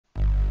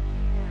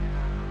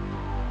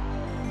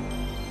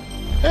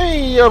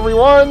Hey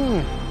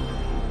everyone!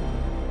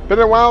 Been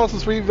a while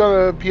since we've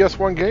done a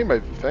PS1 game, I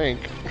think.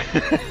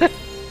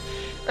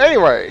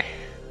 Anyway,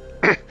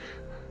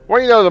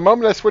 well, you know, the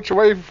moment I switch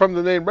away from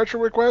the name Retro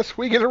Request,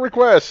 we get a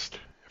request.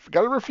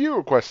 Got a review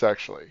request,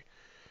 actually.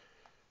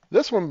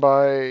 This one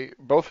by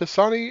both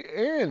Hassani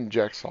and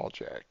Jacksaw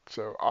Jack.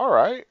 So,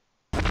 alright.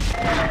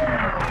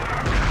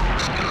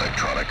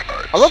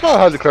 I love how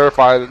I had to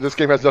clarify that this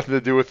game has nothing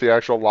to do with the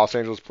actual Los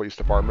Angeles Police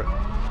Department.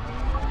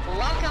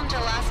 Welcome to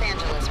Los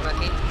Angeles,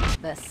 rookie.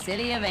 The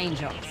city of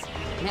angels.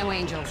 No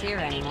angels here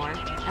anymore,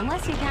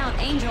 unless you count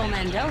Angel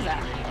Mendoza.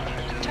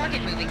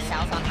 Target moving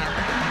south on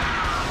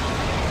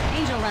Harper.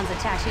 Angel runs a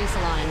tattoo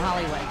salon in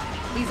Hollywood.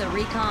 He's a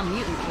recon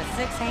mutant with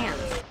 6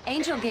 hands.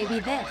 Angel gave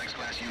me this.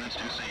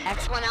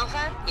 X1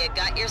 Alpha, you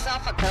got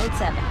yourself a code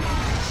 7.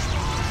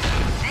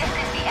 This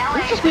is the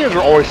LA. It just means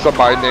there's always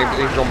somebody named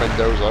Angel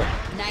Mendoza.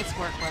 Nice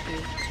work,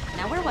 rookie.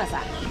 Now where was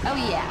I? Oh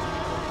yeah,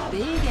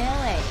 big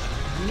LA.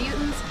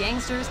 Mutants,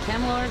 gangsters,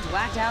 chem lords,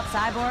 whacked out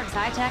cyborgs,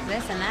 high-tech,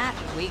 this and that.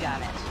 We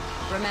got it.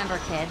 Remember,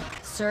 kid,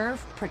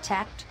 serve,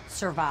 protect,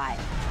 survive.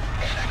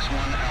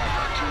 X1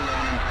 Alpha, 2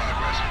 lone in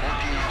progress.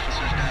 14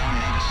 officers down,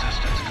 need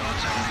assistance.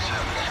 Code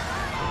 77.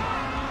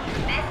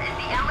 This is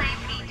the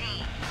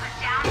LAPD. Put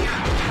down your...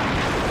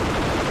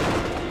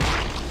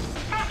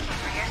 Thank you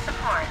for your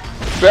support.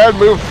 Bad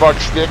move, fuck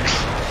sticks.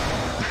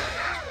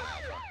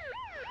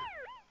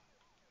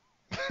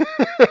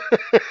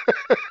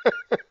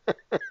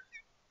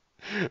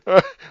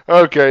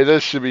 Okay,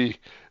 this should be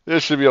a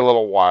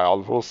little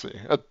wild. We'll see.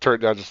 I'll turn it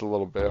down just a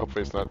little bit.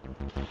 Hopefully it's not.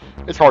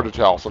 It's hard to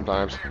tell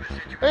sometimes.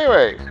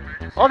 Anyway,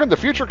 welcome to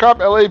Future Cop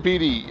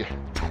LAPD.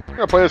 I'm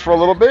gonna play this for a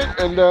little bit,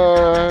 and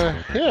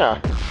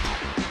yeah.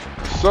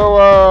 So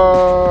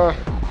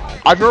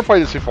I've never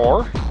played this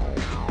before.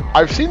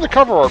 I've seen the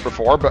cover art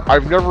before, but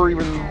I've never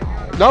even.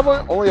 Not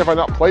only have I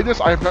not played this,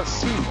 I have not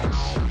seen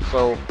this.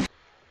 So.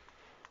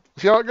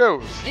 See how it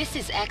goes. This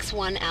is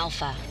X1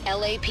 Alpha,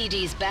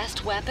 LAPD's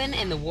best weapon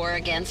in the war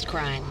against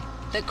crime.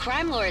 The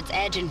crime lord's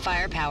edge and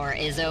firepower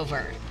is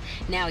over.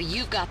 Now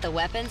you've got the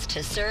weapons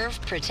to serve,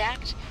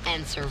 protect,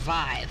 and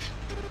survive.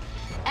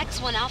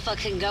 X1 Alpha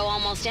can go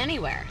almost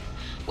anywhere.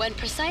 When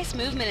precise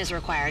movement is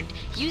required,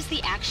 use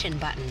the action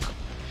button.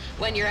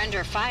 When you're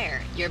under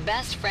fire, your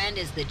best friend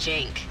is the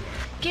Jink.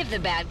 Give the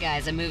bad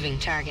guys a moving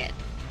target.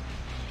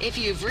 If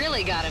you've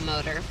really got a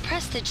motor,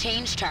 press the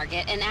change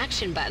target and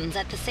action buttons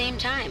at the same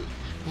time.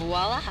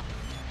 Voila!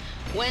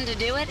 When to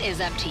do it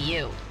is up to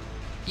you.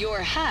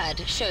 Your HUD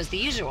shows the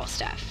usual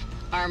stuff.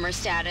 Armor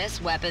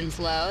status, weapons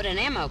load, and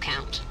ammo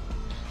count.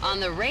 On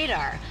the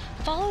radar,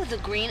 follow the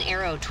green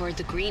arrow toward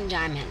the green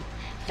diamond.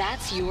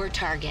 That's your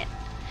target.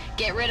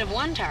 Get rid of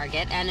one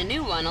target and a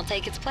new one will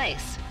take its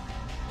place.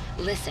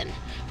 Listen,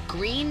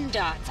 green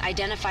dots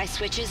identify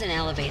switches and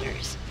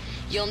elevators.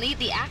 You'll need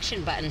the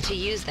action button to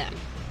use them.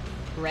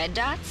 Red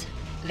dots?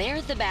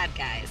 They're the bad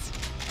guys.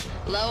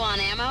 Low on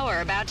ammo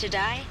or about to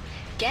die?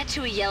 Get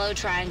to a yellow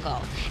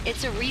triangle.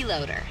 It's a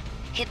reloader.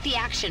 Hit the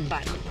action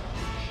button.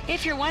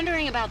 If you're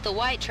wondering about the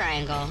white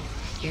triangle,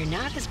 you're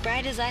not as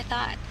bright as I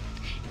thought.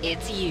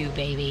 It's you,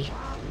 baby.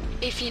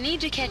 If you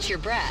need to catch your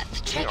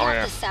breath, check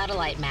out the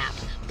satellite map.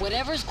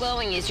 Whatever's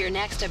glowing is your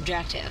next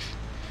objective.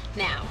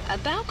 Now,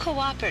 about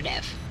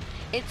cooperative.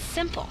 It's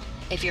simple.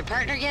 If your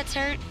partner gets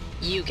hurt,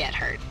 you get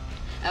hurt.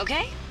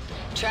 Okay?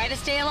 Try to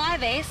stay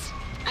alive, Ace.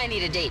 I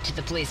need a date to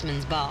the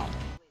policeman's ball.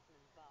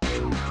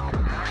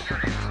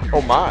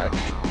 Oh my.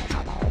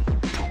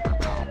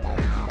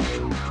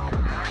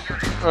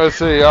 Let's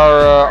see,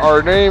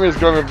 our name is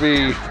going to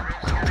be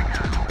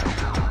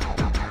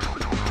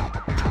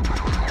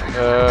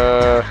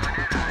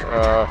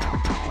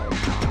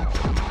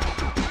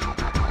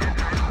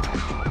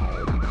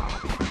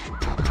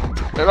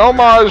an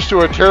homage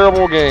to a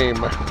terrible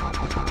game.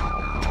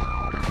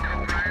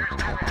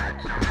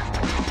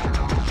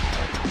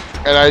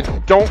 And I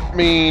don't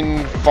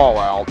mean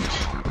Fallout.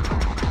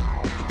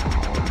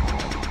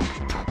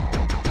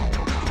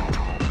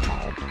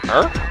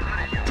 Huh?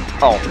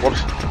 Oh, whoops.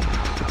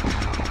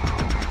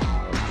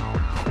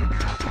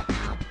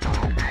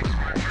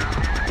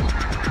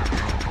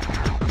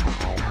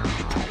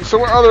 So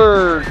what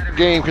other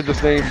game could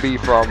this name be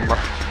from?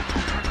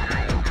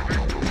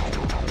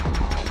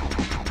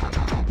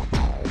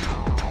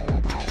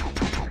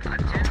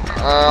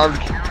 I'm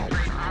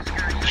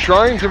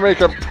trying to make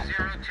a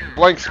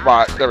blank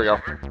spot. There we go.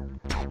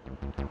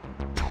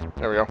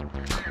 There we go.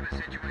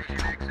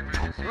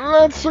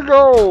 Let's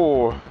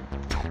go.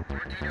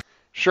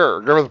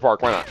 Sure, go to the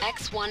park. Why not?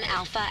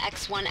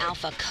 X1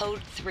 Alpha,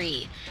 Code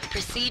 3.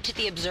 Proceed to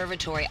the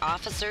observatory.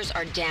 Officers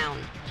are down.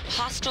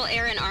 Hostile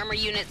air and armor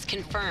units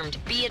confirmed.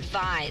 Be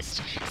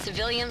advised.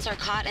 Civilians are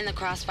caught in the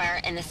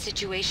crossfire and the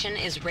situation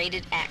is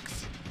rated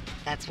X.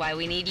 That's why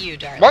we need you,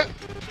 darling. What?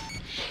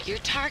 Your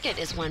target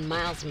is one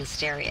Miles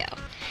Mysterio.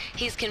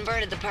 He's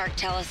converted the park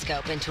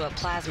telescope into a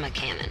plasma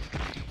cannon.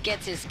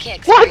 Gets his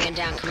kicks bringing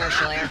down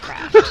commercial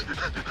aircraft.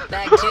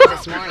 Bag 2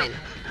 this morning.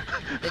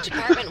 The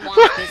department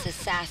wants this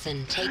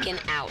assassin taken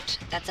out.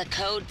 That's a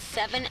code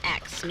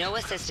 7X. No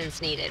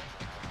assistance needed.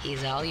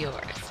 He's all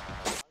yours.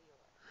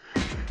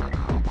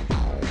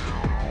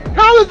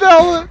 How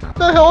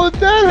the hell did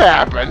that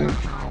happen?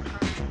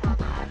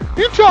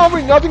 You tell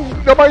me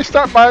nobody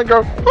stopped by and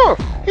go, huh,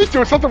 he's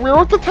doing something weird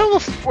with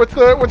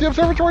the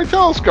observatory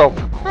telescope.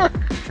 Huh.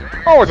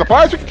 Oh, it's a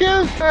plastic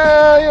can?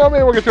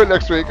 Maybe we'll get to it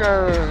next week.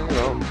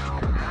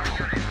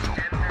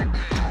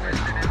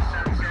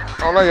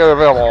 Oh, not yet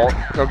available.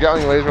 No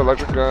Gatling laser,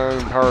 electric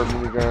gun, powered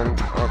minigun.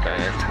 Okay.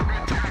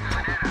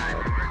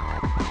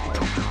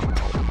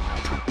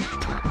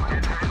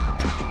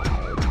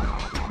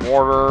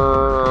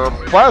 Mortar,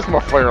 plasma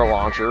flare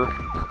launcher.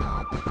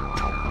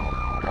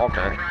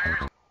 Okay.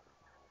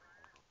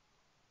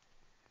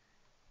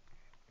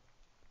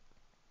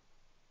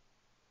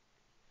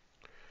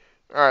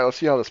 Alright, let's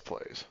see how this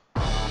plays.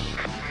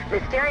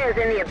 Mysterio's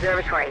in the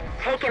observatory.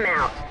 Take him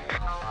out.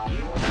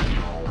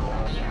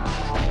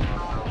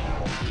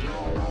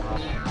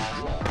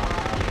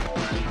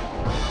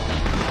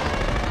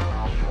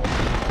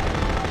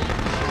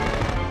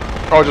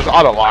 Oh, just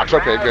auto locks.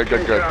 Okay, good.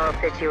 Control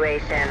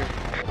situation.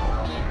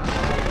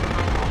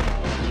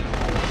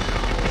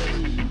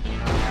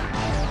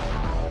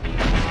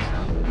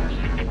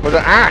 Was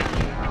it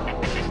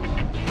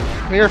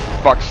Here,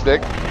 fuck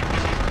stick.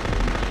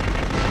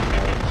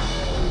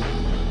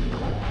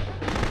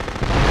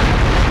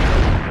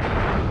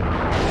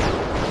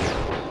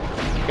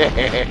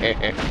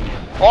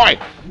 Oi!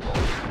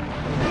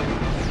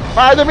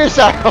 Fire the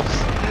missiles!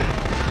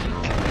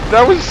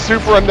 That was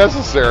super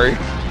unnecessary.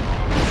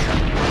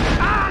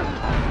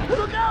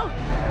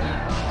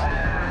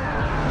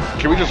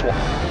 Can we just...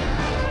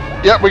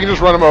 Yep, we can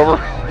just run him over.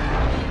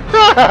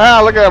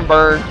 Look at him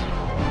burn.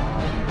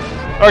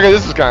 Okay,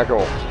 this is kind of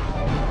cool.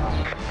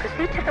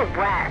 Proceed to the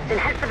west and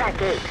head for that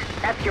gate.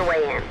 That's your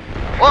way in.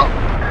 Well...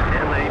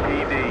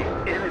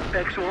 LAPD,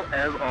 ineffectual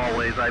as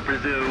always, I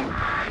presume.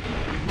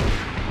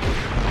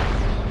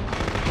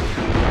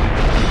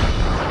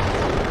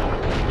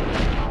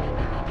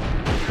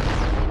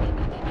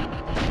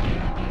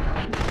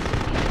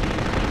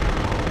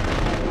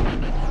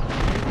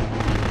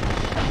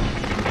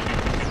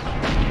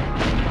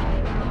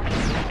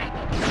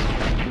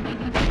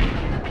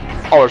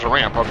 Oh, there's a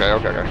ramp. Okay.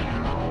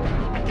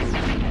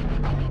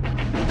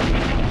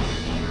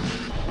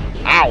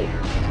 Ow!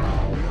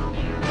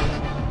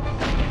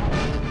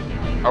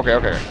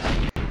 Okay.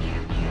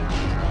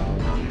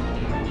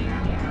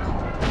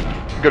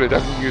 Good, it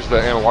doesn't use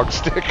the analog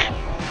stick.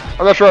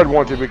 I'm not sure I'd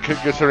want to,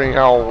 considering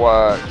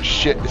how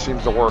shit it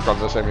seems to work on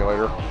this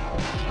emulator.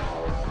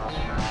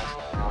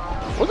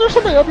 Was there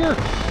somebody up here?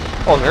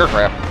 Oh, an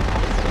aircraft.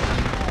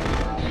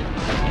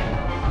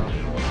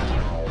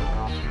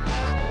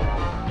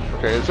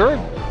 Okay, is there a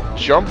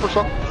jump or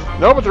something?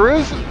 No, but there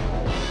is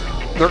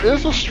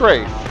a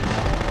strafe.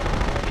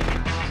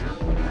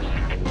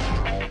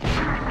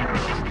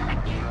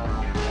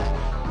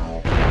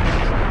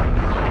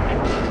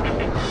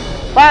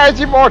 Fire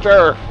the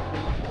mortar!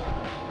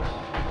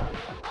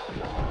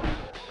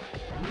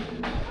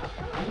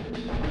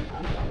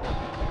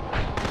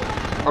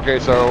 Okay,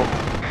 so...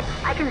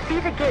 I can see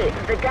the gate.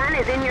 The gun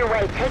is in your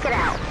way. Take it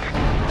out.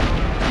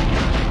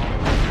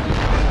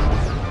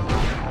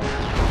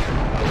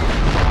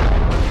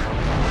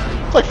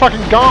 It's like fucking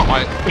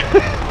Gauntlet.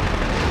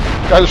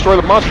 Gotta destroy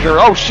the monster here.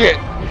 Oh shit!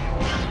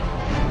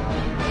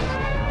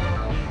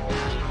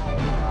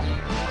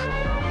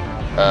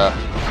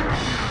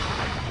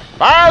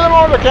 Fire the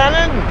mortar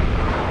cannon!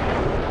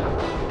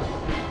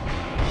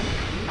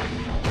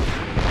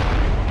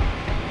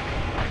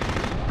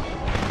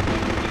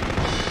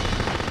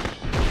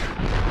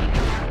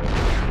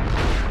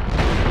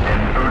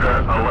 Intruder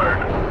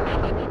alert.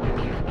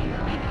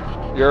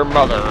 Your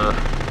mother.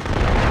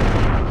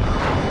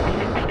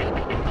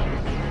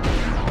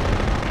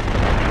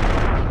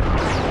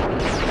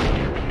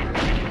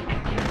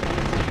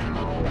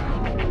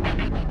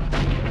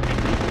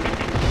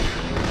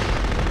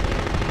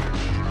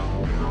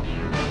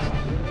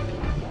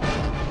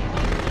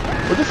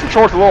 But this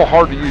controller's a little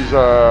hard to use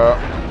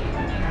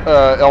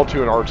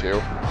L2 and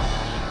R2.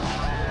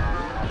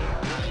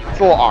 It's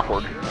a little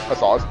awkward.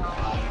 That's all. It's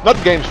not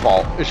the game's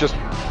fault. It's just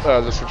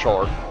this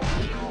controller.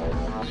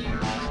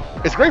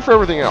 It's great for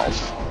everything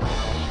else.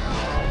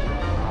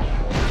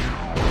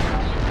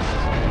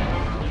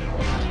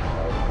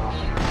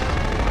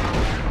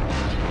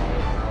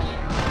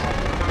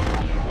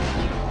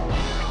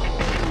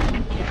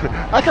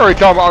 I can already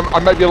tell I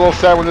might be a little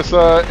sad when this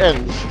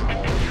ends.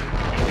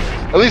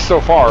 At least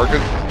so far,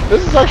 because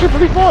this is actually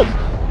pretty fun.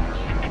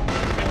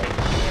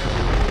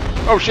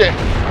 Oh shit.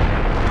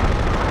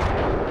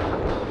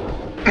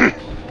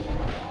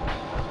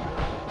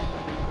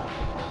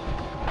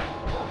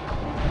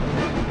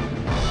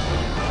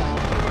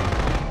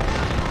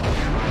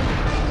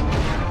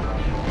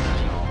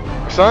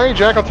 Sorry,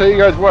 Jack, I'll tell you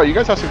guys what, you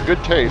guys have some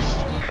good taste.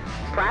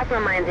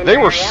 They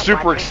were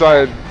super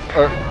excited.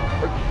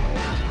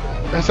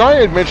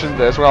 Hasani had mentioned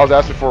this when I was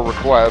asking for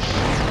requests,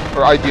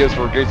 or ideas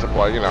for gates of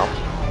play, you know.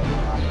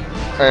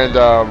 And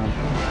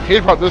he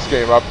had brought this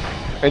game up,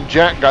 and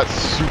Jack got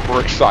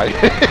super excited.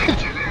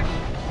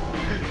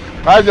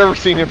 I've never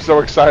seen him so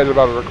excited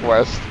about a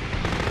request.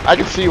 I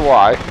can see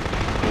why.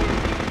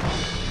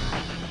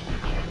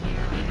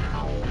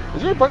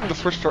 Is there a button to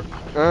switch to...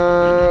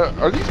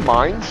 are these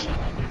mines?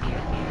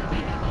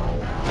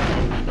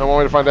 I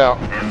want me to find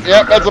out.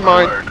 Yep, that's a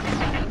mine.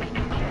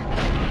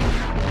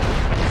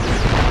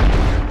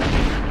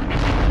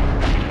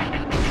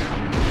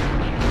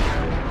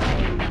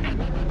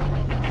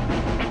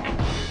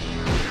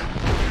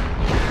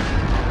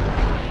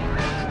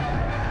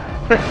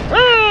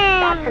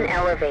 That's an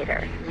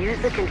elevator. Use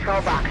the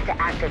control box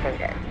to activate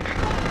it.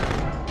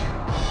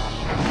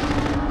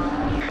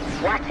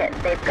 Watch it.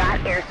 They've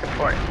got air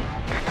support.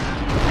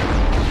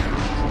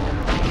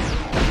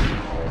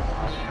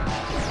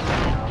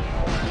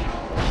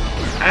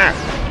 Ah.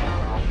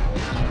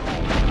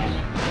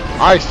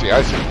 I see,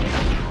 I see.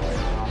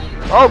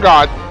 Oh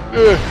god.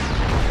 Ugh.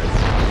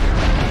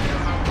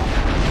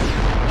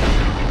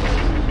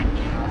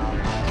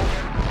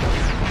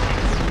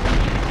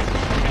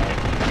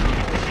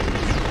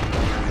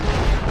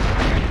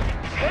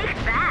 Take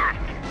that.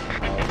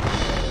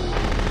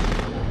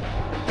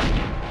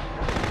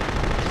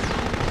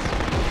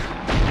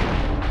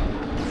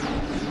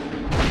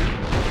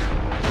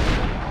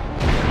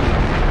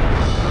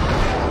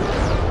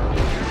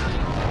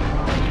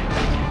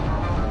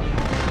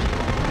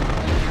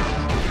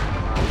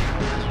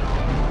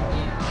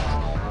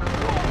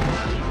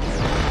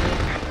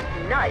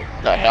 Nice.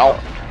 The hell?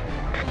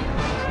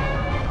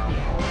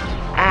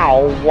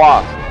 Ow.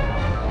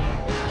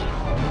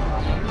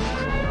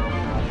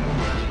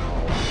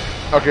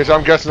 Okay, so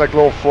I'm guessing like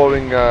little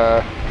floating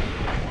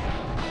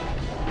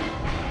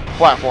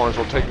platforms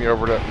will take me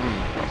over to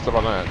stuff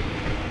on that.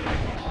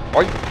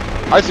 Oh,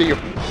 I see you.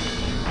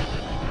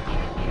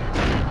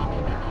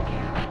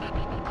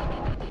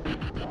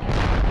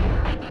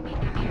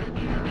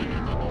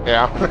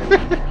 Yeah.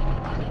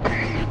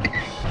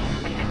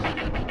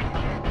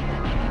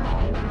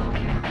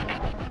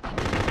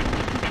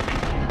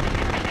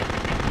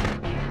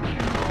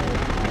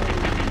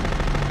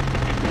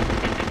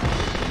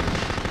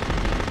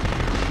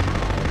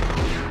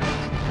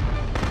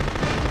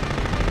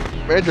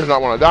 It does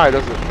not want to die,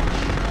 does it?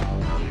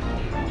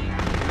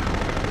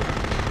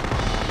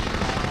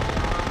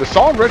 The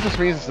solid red just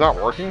means it's not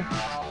working?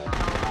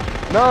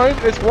 No,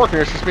 it's working,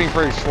 it's just being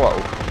very slow.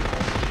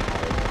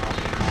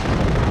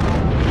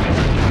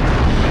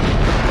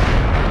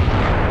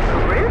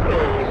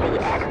 Ruthie,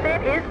 the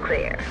exit is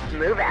clear.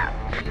 Move out.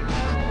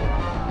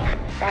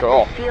 That's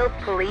Cool. a Shield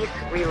Police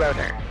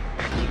reloader.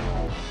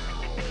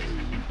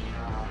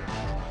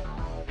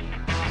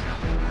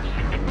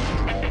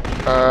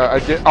 I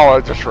did. Oh,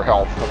 it's just for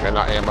health. Okay,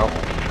 not ammo.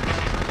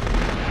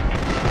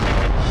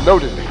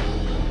 Noted.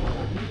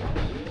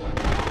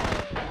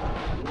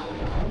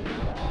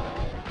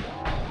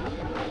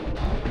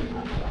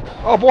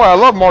 Oh boy, I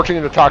love marching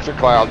into toxic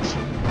clouds.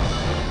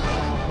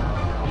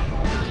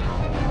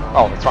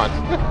 Oh, it's fine.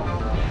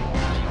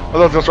 I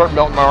thought they'll start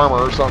melting my armor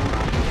or something.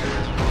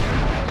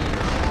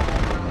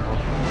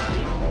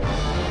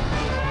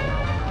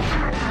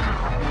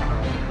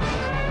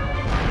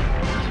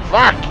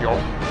 Fuck you.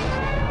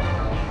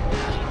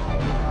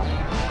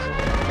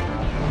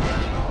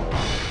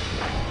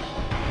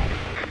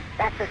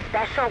 That's a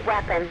special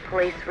weapon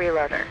police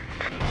reloader.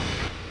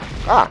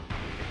 Ah.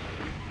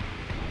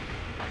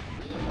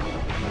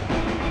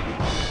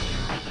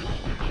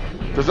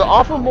 Does it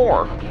offer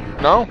more?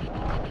 No?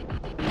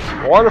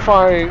 What if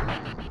I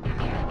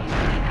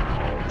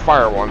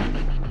fire one?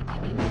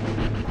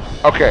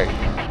 Okay.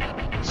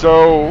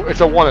 So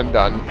it's a one and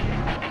done.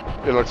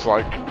 It looks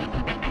like.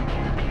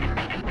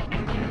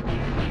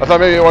 I thought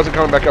maybe it wasn't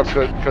coming back up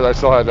because I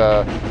still had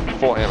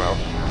full ammo.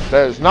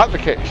 That is not the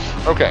case.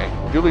 Okay.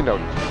 Duly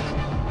noted.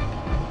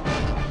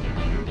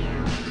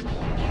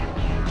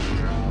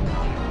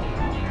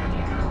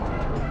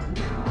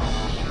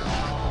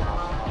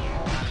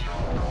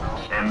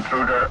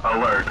 Intruder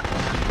alert.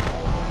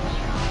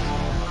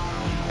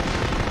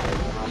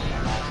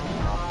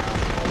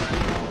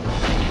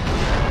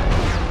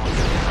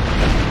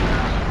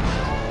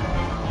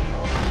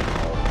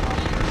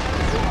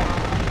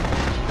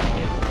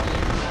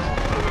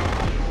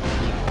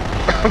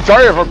 I'm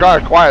sorry if I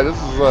got quiet.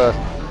 This is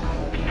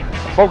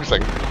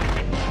focusing.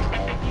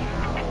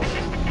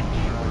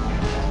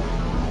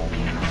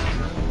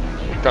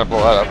 Kind of pull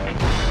that up.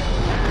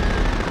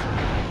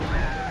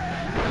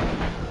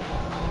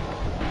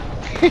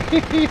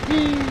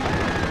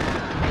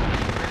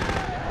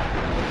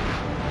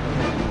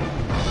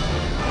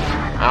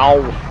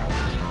 Ow.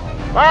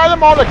 Fire the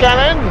mortar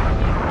cannon!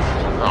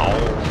 Ow.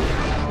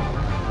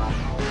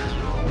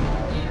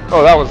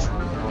 Oh, that was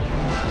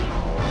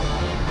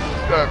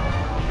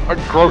a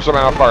gross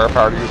amount of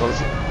firepower to use on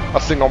a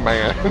single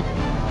man.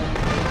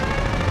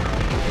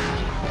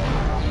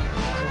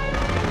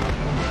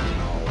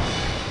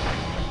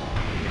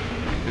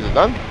 Is it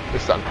done?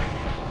 It's done.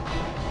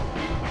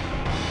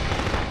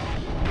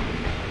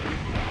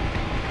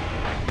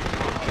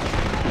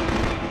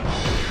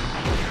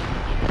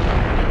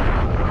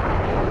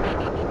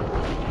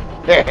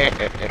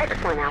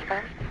 Excellent,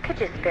 Alpha. Could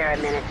you spare a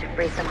minute to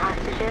free some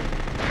hostages?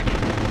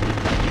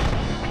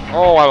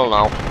 Oh, I don't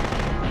know.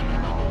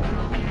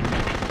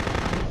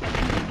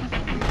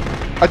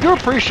 I do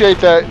appreciate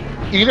that,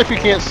 even if you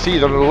can't see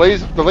them, the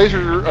laser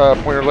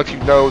pointer lets you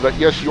know that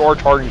yes, you are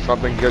targeting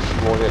something, yes,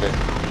 you will hit it.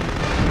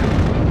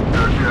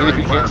 Even if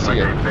you can't see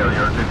it.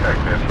 Failure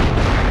detected.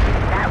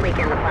 That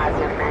weakened the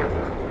plasma fence.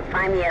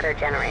 Find the other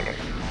generators.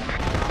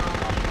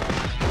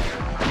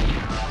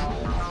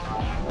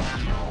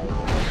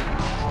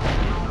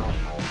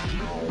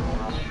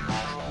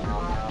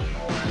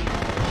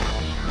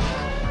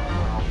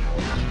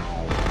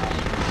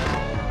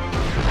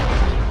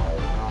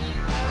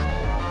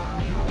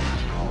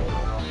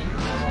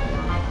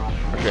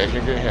 Okay, I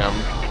can get him.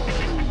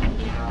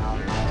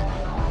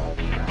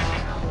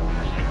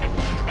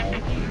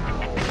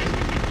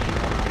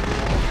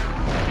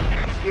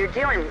 You're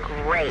doing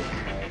great,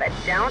 but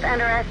don't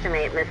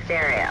underestimate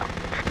Mysterio.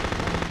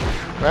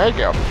 There you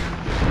go.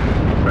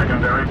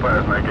 Secondary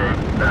plasma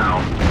gate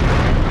down.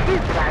 2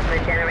 plasma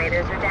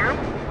generators are down.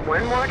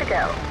 1 more to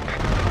go.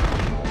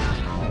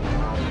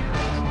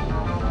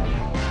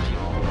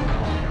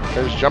 Can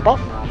I just jump off?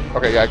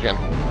 Okay, yeah, I can.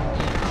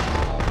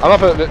 I don't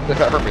know if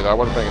that hurt me, though. I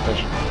wasn't paying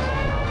attention.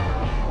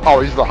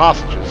 Oh, these are the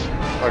hostages.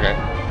 Okay.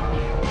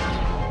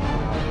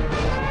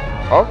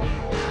 Oh?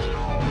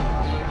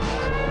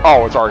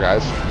 Oh, it's our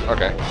guys.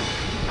 Okay.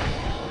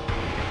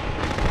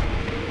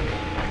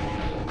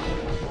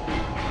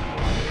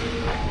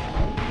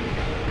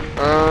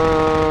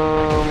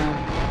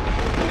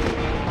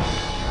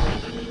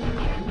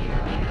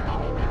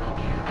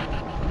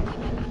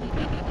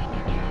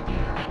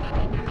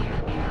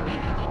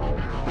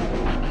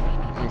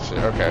 Let's see,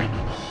 okay.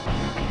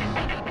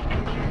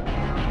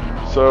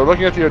 So,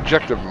 looking at the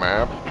objective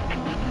map.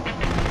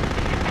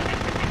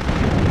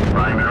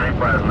 Primary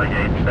plasma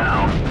gate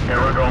down.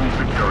 Aerodrome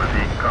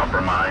security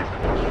compromised.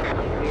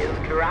 You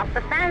dropped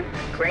the fence.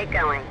 Great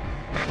going.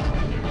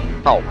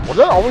 Oh, was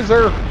that always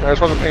there? I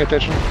just wasn't paying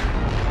attention.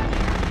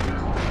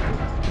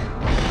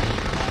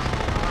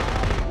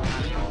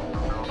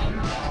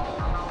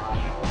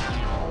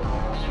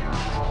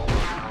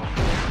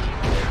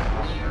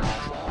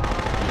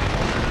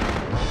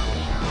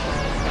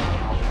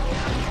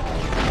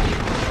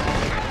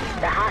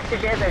 The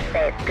hostages are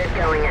safe. Good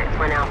going,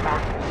 X1 Alpha.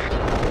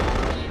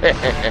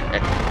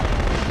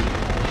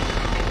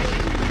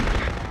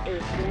 A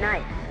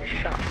nice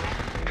shot.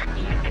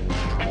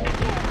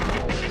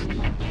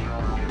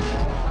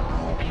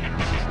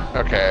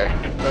 Okay.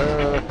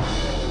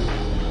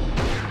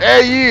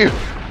 Hey, you!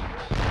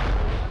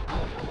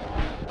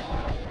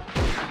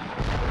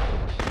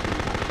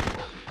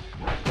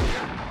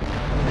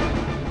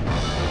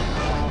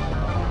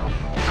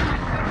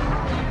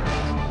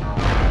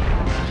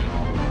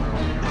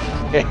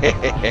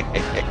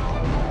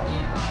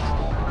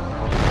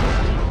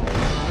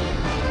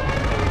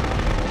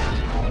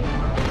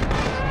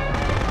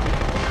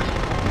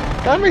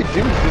 How many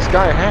dudes does this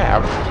guy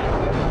have?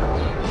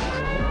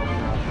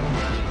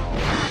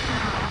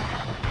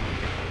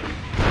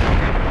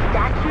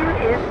 Statue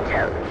is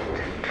toast.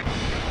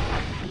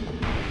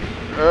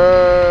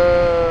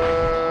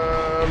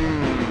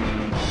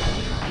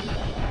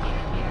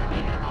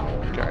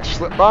 Can I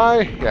slip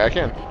by? Yeah, I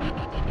can.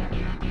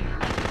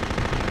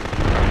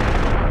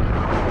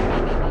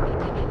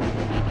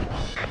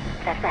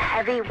 That's a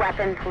heavy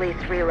weapon police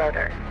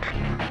reloader.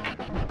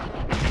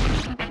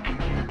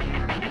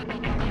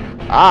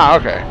 Ah,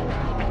 okay.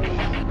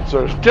 So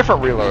there's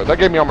different reloads. That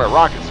gave me all my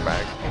rockets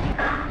back.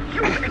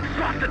 You've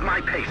exhausted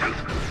my patience.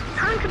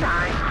 Time to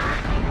die.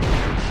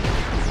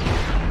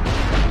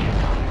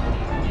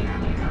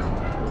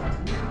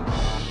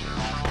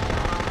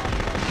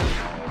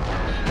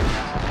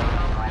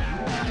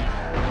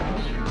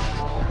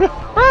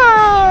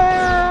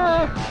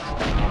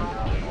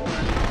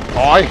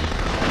 Oi!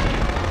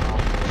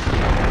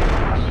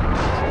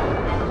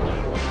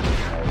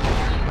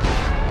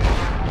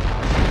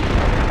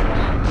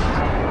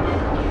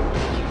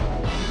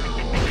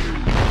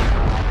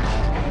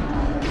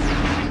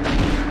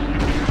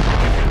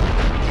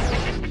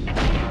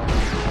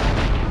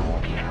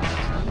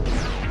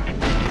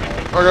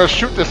 We're gonna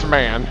shoot this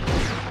man.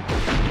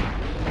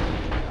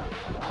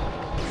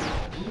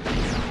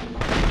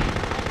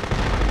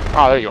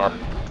 Oh, there you are.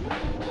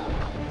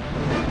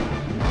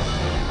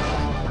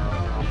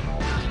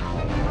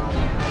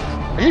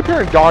 I keep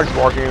hearing dogs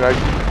barking, and I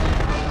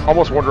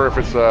almost wonder if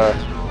it's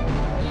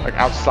like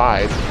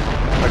outside,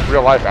 like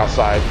real life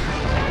outside,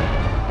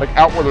 like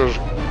out where there's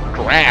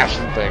grass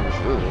and things.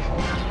 Ugh.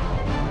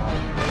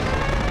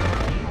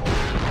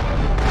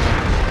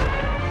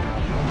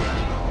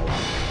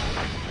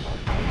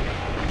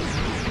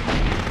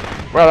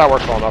 Well, that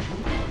works well enough.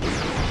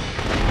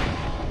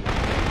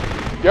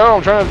 Yo,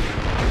 I'm trying to...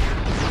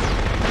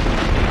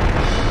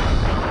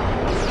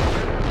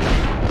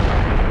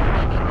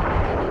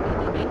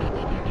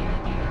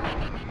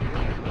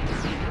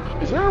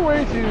 Is there a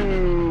way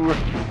to...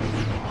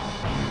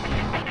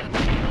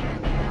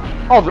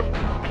 Oh,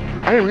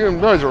 I didn't even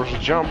realize there was a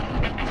jump.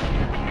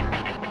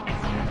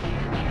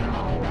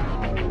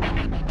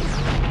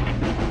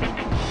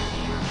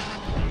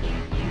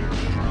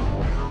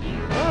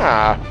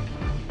 Ah.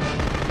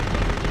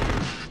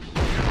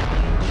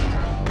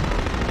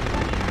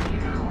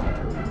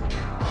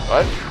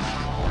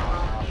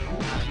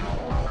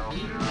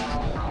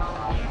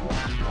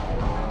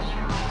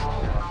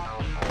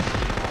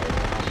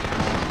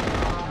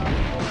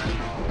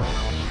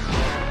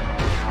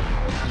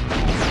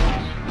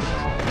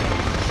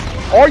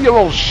 Oh, you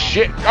little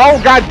shit. Oh,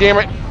 god damn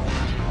it.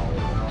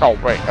 Oh,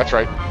 wait, that's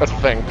right. That's the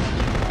thing.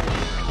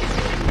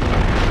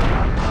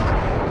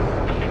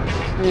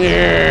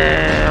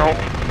 Yeah.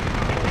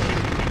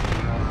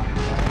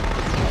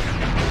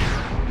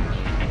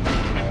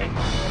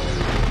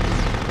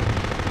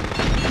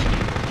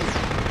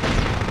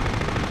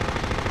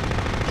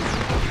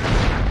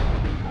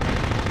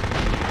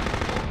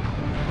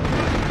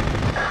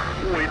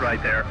 Wait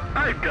right there.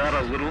 I've got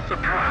a little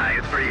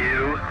surprise for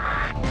you.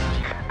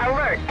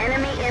 Alert,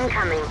 enemy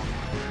incoming.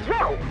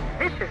 Whoa,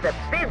 this is a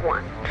big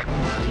one.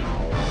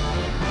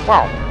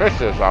 Wow, this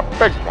is a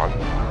big one.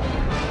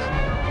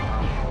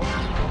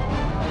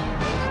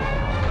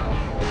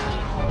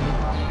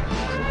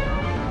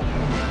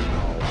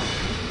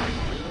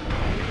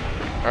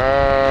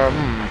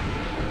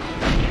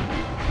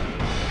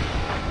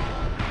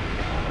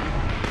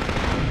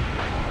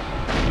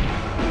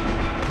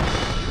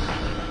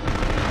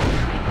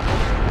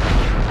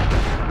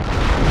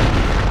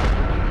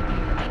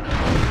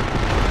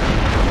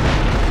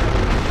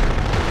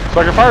 So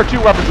I can fire 2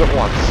 weapons at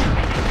once.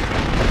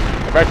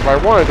 In fact, if I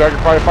wanted to, I could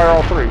probably fire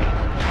all 3.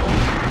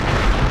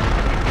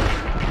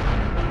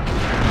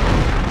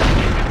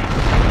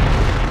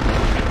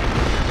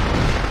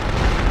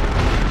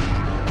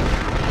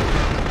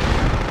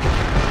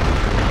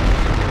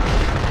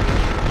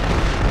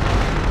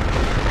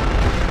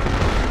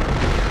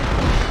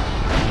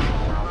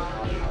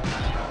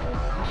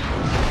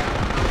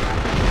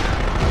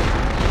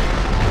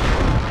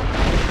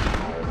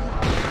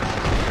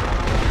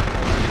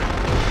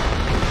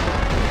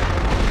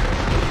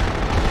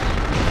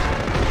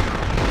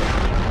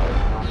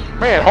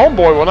 Man,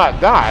 homeboy will not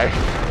die.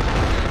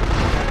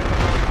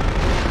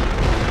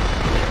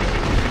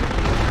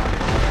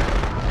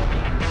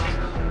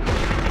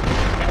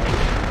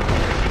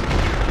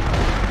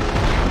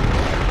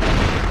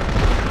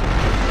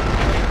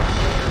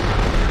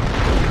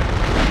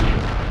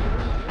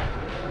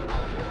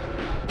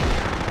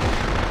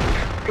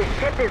 The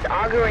ship is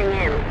auguring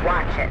in.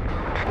 Watch it.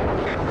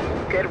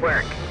 Good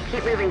work.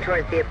 Keep moving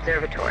towards the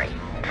observatory.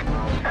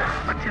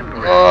 A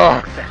temporary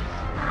Ugh. success.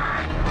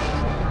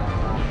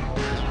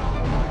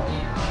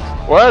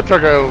 Well, that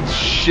took a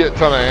shit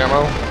ton of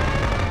ammo.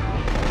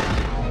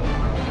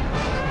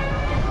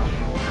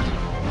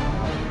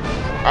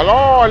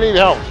 Hello, I need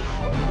help.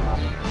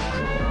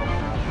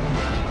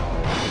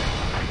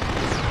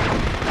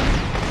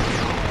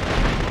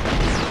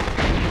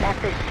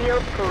 That's a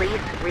Shield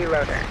Police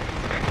reloader.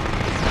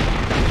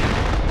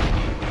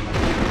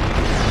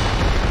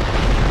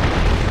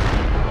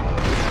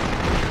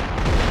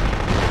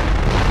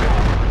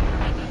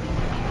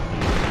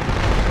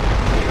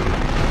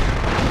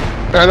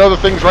 I know the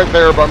thing's right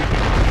there, but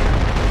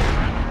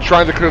I'm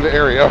trying to clear the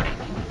area.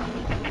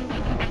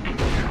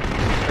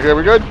 Okay,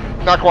 we good?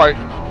 Not quite.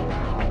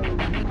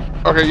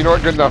 Okay, you know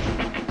what? Good enough.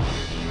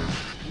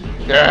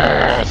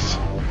 Yes!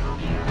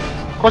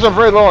 Of course, I'm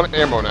very low on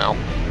ammo now.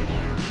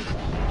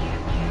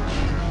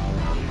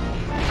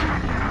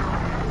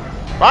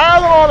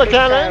 Fire them on the It's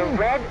cannon! a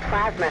red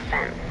plasma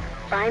fence.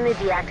 Find the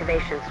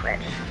deactivation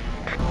switch.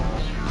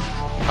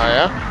 Oh,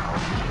 yeah?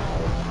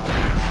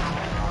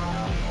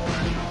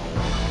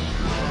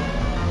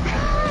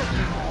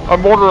 A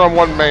mortar on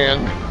one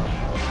man.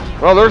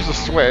 Well, there's the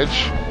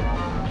switch.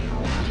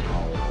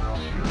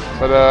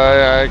 But,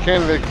 I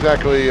can't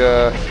exactly,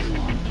 yeah,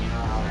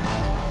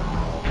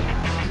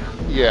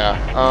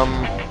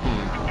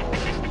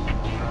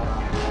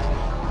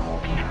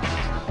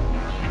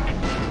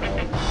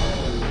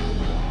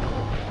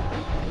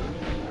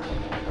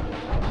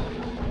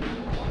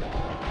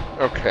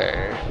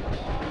 Okay.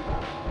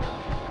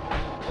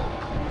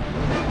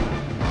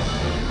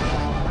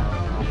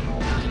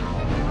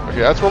 Okay,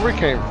 that's where we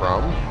came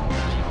from.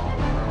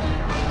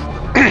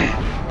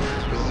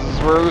 This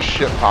is where the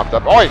ship popped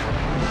up. Oi!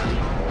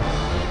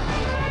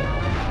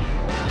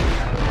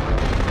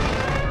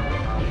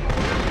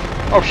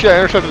 Oh shit, I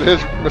intercepted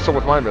his missile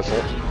with my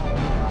missile.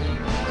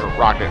 Or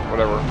rocket,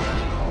 whatever.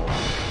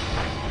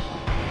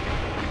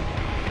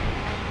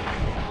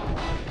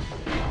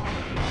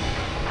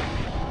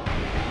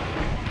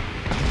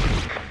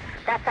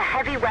 That's a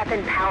heavy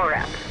weapon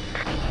power-up.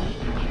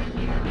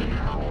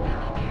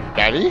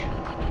 Daddy?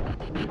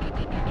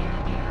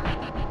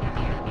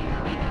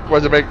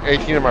 Was it make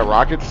 18 of my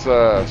rockets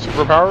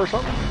superpower or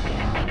something?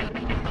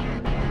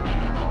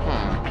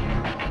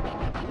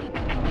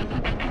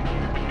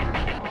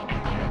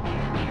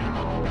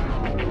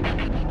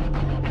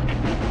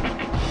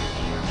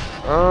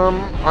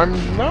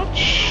 I'm not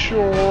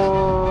sure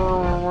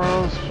where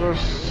I'm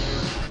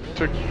supposed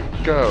to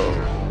go.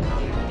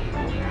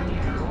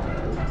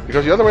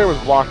 Because the other way was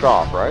blocked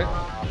off, right?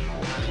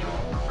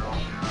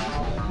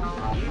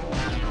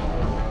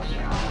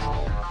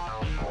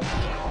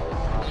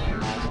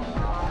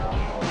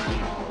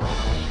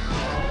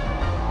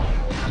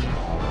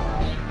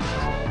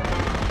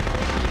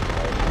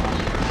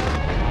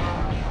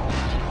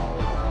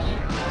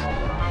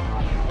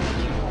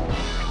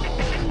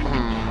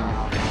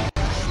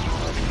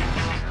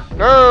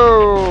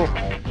 No!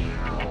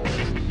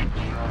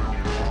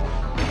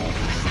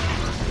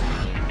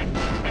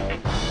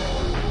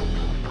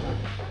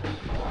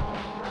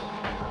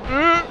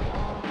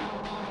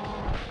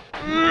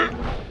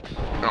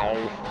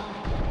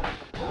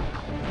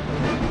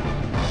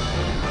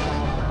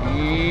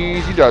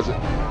 does it.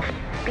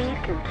 Speed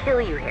can kill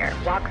you here.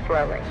 Walk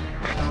slowly.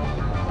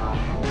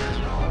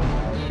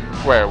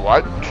 Wait,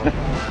 what?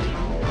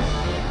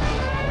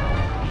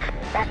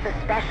 That's a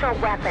special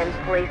weapon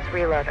police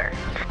reloader.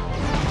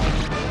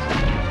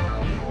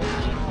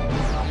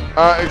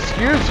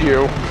 Excuse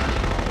you.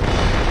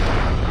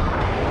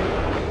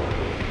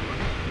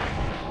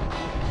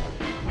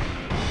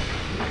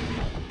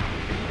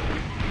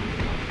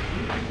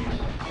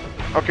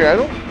 Okay, I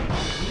don't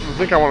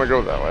think I want to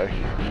go that way.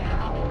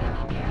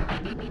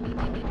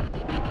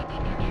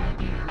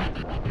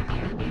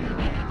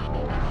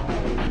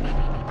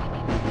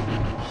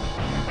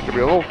 Gotta be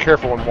a little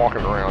careful when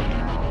walking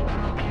around.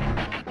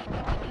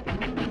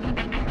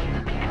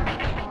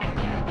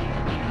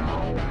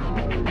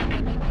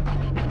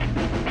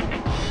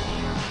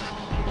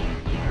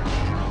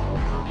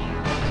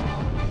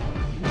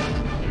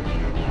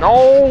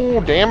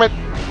 No, damn it.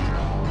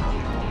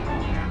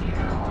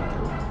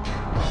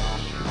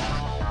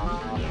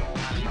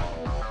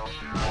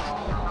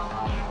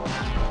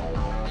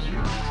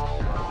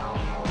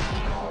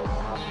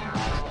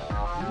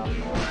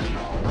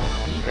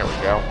 There we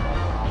go.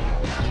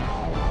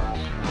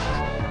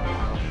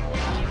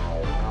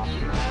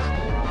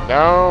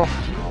 No.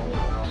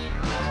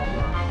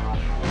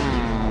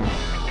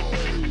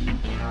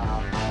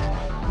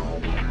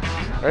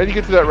 I need to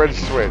get to that red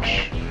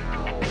switch.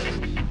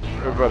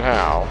 But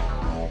how?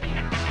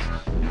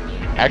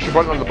 Action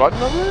button on the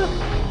button over there?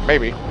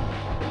 Maybe.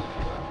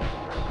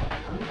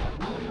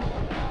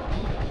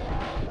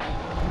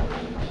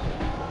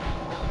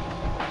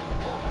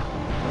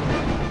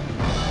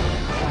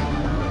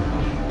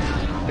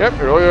 Yep,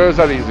 it really is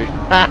that easy.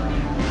 Ha!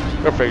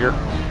 Go figure.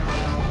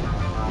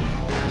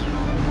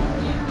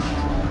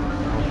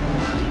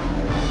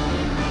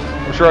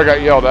 I'm sure I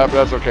got yelled at, but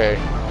that's okay.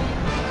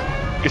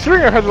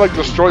 Considering I've had to like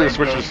destroy the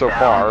switches so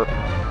far.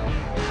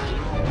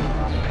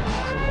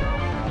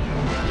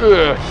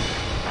 Ugh.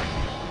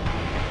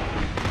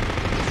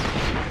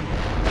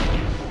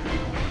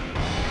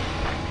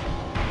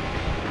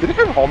 Did it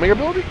have homing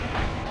ability?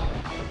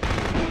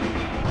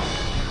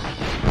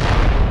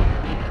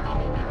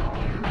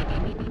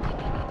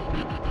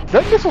 Did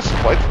that missile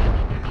split?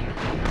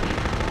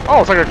 Oh,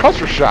 it's like a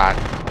cluster shot.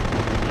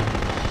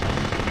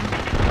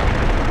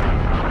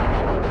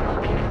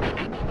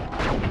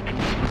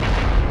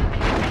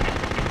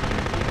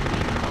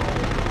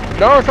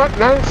 No, it's not.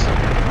 That's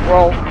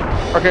well.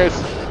 Okay.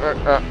 It's,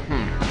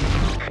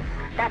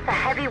 That's a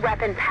heavy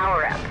weapon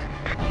power-up.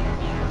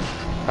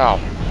 Oh.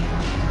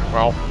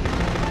 Well.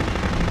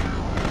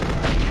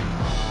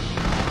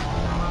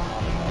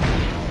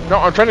 No,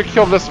 I'm trying to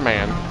kill this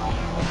man.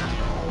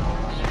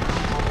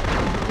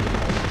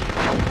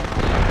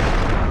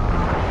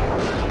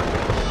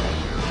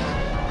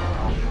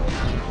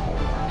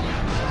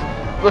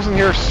 Listen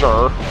here,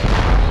 sir.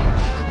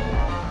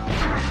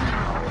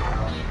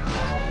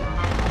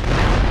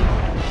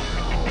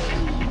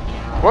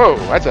 Whoa,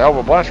 that's a hell of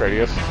a blast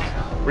radius.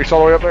 Reach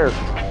all the way up there.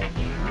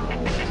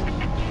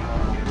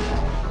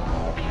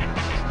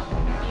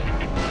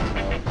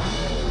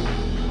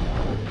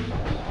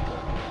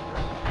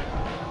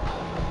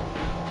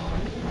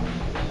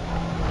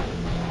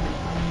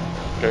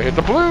 Okay, hit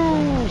the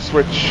blue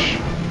switch.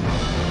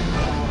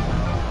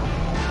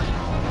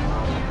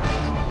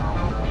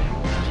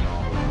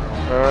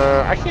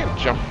 I can't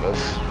jump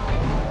this.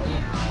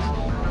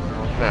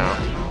 No.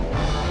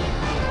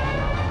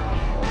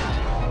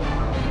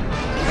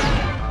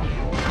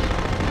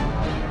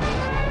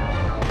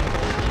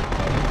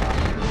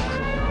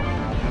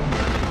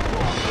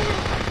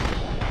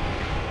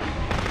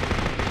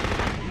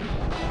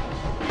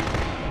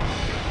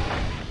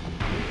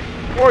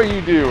 What are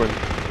you doing?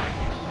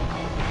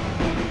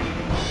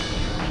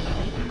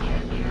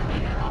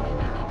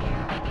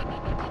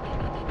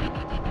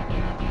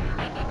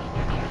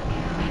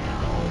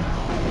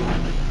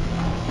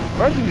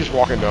 Why did you just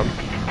walk into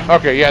him?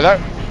 Okay, yeah, that...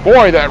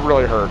 Boy, that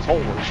really hurts.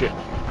 Holy shit.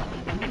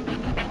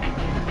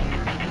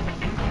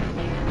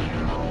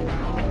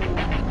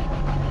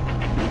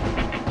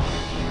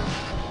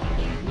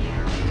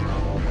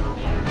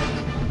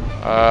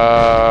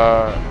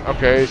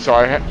 Okay, so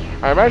I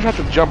imagine I have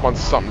to jump on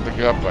something to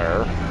get up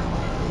there.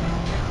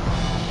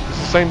 Is this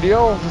the same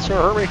deal? Is this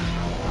gonna hurt me?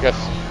 Yes.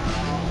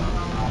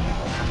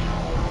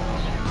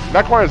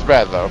 Not quite as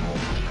bad, though.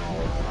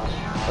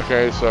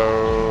 Okay,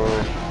 so...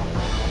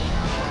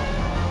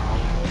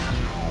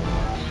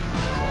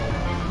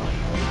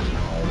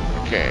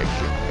 Okay,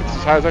 it's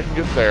as high as I can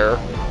get there.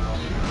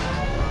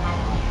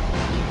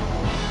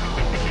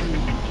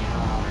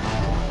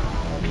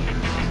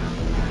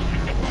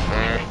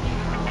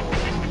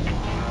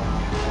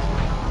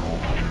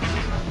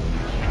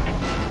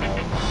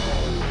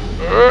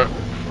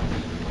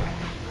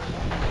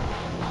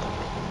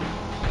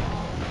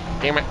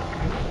 Damn it.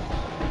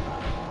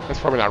 That's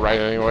probably not right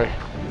anyway.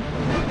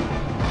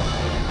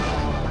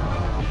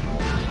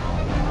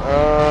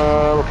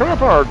 We're coming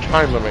up on our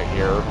time limit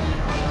here.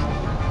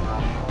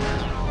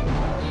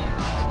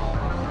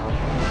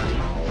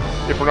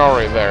 If we're not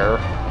already there.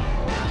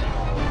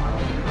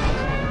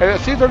 And it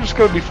seems I'm just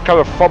going to be kind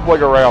of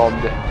fumbling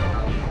around,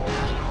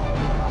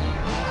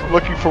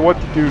 looking for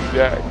what to do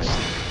next.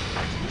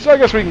 So I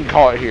guess we can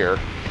call it here.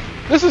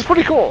 This is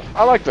pretty cool.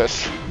 I like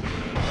this.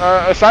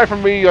 Aside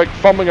from me like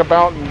fumbling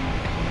about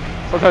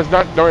and sometimes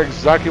not knowing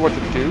exactly what to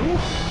do.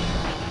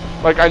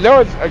 Like I know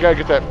I gotta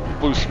get that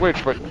blue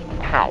switch, but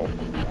how?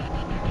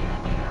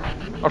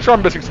 I'm sure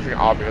I'm missing something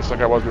obvious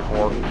like I was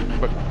before,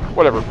 but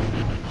whatever.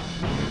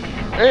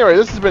 Anyway,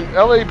 this has been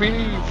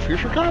LAPD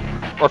Future Cop?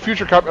 Or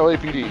Future Cop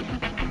LAPD?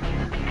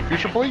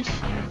 Future Police?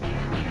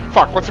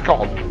 Fuck, what's it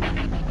called?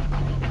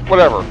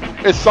 Whatever.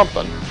 It's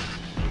something.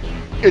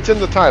 It's in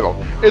the title.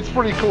 It's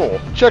pretty cool.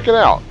 Check it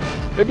out.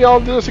 Maybe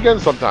I'll do this again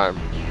sometime.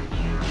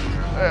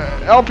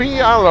 LP,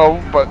 I don't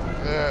know, but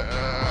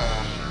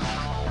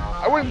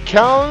I wouldn't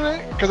count on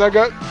it because I've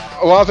got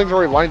a lot of things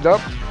already lined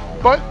up.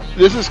 But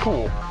this is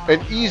cool.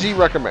 An easy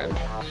recommend.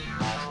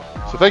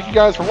 So thank you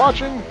guys for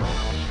watching,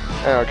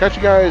 and I'll catch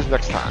you guys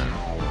next time.